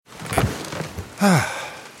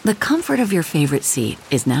The comfort of your favorite seat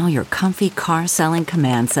is now your comfy car selling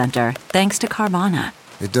command center, thanks to Carvana.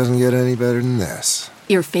 It doesn't get any better than this.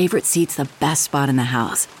 Your favorite seat's the best spot in the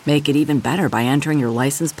house. Make it even better by entering your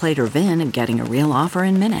license plate or VIN and getting a real offer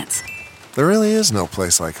in minutes. There really is no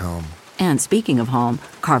place like home. And speaking of home,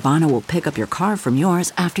 Carvana will pick up your car from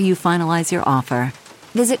yours after you finalize your offer.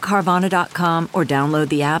 Visit Carvana.com or download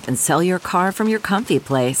the app and sell your car from your comfy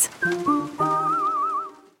place.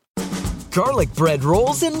 Garlic bread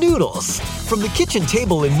rolls and noodles. From the kitchen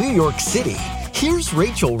table in New York City, here's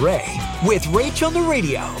Rachel Ray with Rach on the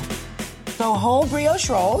Radio. So whole brioche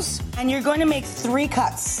rolls, and you're going to make 3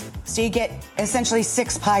 cuts. So you get essentially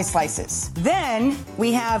 6 pie slices. Then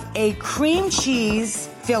we have a cream cheese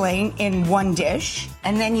filling in one dish.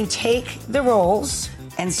 And then you take the rolls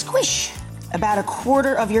and squish about a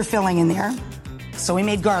quarter of your filling in there. So we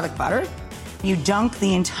made garlic butter. You dunk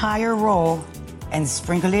the entire roll and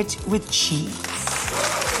sprinkle it with cheese.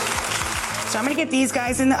 So I'm gonna get these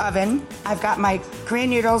guys in the oven. I've got my Korean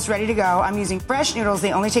noodles ready to go. I'm using fresh noodles.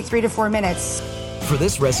 They only take 3 to 4 minutes. For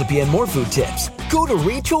this recipe and more food tips, go to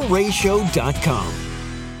RachelRayShow.com.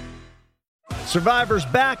 Survivor's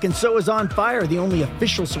back, and so is On Fire, the only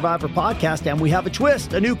official Survivor podcast, and we have a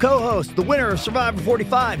twist, a new co-host, the winner of Survivor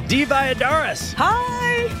 45, Dee Valladares.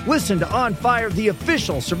 Hi! Listen to On Fire, the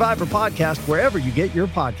official Survivor podcast, wherever you get your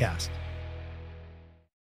podcast.